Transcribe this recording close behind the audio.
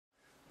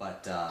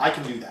But I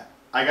can do that.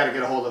 I got to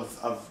get a hold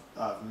of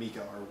Miko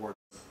or Ward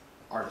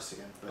Artist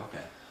again. But.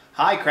 Okay.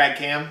 Hi, Krag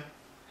Cam.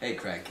 Hey,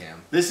 Krag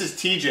Cam. This is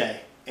TJ,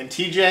 and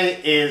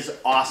TJ is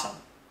awesome.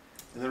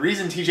 And the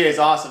reason TJ is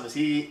awesome is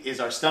he is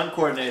our stunt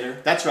coordinator.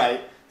 That's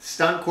right,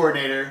 stunt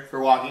coordinator for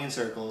Walking in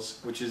Circles,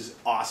 which is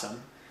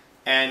awesome.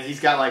 And he's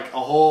got like a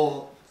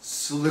whole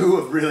slew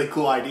of really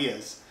cool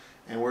ideas.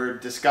 And we're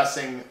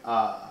discussing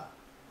an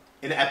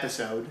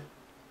episode.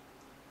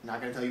 I'm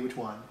not going to tell you which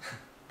one,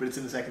 but it's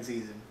in the second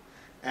season.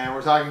 And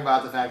we're talking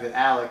about the fact that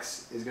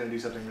Alex is going to do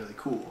something really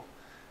cool.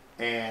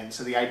 And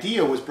so the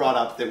idea was brought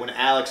up that when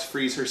Alex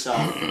frees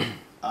herself,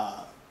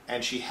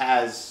 and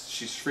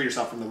she's freed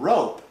herself from the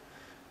rope,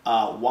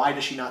 why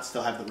does she not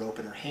still have the rope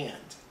in her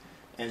hand?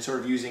 And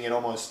sort of using it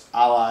almost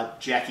a la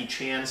Jackie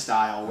Chan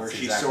style, where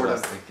she's exactly sort what I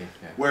of, was thinking,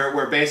 yeah.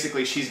 where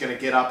basically she's going to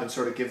get up and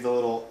sort of give the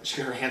little,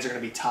 her hands are going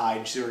to be tied,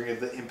 and she's going to give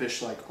the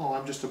impish like, oh,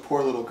 I'm just a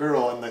poor little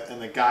girl,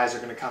 and the guys are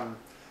going to come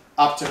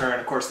up to her, and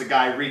of course the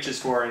guy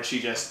reaches for her, and she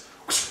just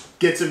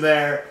gets him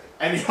there,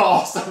 and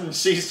all of a sudden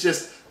she's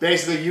just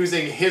basically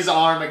using his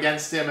arm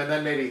against him, and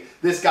then maybe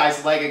this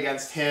guy's leg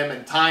against him,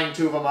 and tying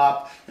two of them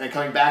up, and then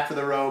coming back for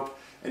the rope,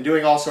 and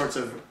doing all sorts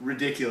of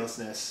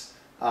ridiculousness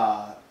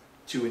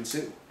to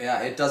ensue.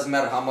 Yeah, it doesn't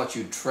matter how much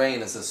you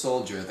train as a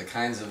soldier, the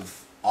kinds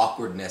of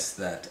awkwardness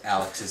that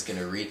Alex is going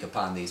to wreak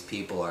upon these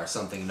people are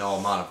something no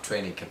amount of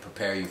training can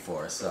prepare you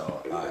for,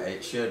 so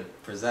it should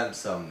present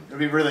some... It'll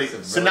be really...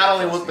 So not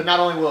only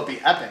will it be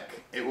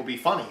epic, it will be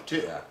funny,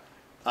 too. Yeah.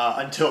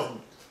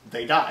 Until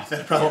they die.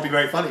 That probably won't be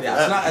very funny for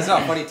them. It's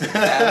not funny to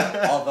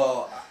them,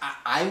 although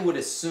I would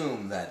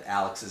assume that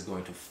Alex is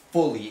going to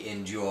fully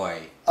enjoy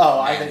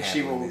I think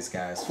she will these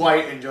guys.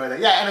 Quite enjoy that.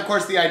 Yeah, and of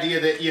course the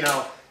idea that, you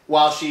know,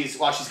 while she's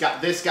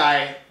got this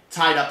guy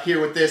tied up here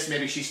with this,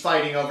 maybe she's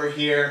fighting over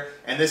here,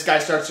 and this guy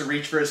starts to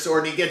reach for his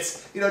sword, and he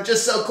gets, you know,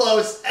 just so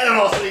close, and then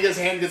all of a sudden his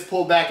hand gets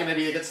pulled back, and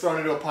maybe he gets thrown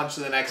into a punch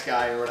to the next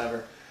guy or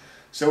whatever.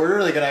 So we're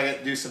really going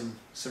to do some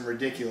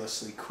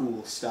ridiculously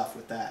cool stuff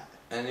with that.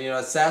 And, you know,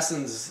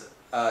 Assassins,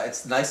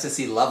 it's nice to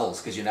see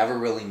levels, because you never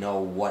really know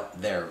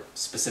what their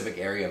specific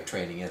area of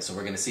training is. So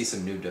we're going to see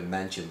some new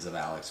dimensions of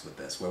Alex with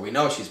this, where we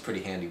know she's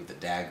pretty handy with the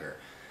dagger.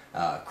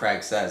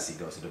 Krag says he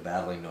goes into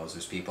battle, he knows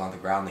there's people on the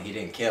ground that he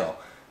didn't kill.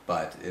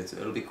 But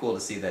it'll be cool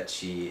to see that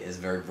she is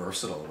very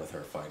versatile with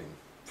her fighting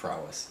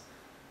prowess.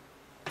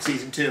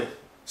 Season 2,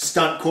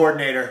 stunt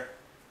coordinator,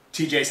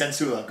 TJ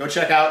Sensula. Go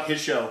check out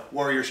his show,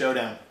 Warrior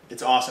Showdown.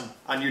 It's awesome.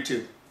 On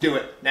YouTube. Do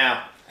it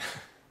now.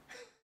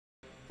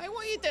 Hey,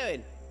 what are you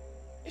doing?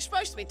 You're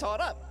supposed to be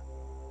tied up.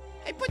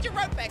 Hey, put your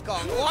rope back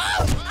on.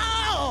 Whoa!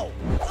 Ow!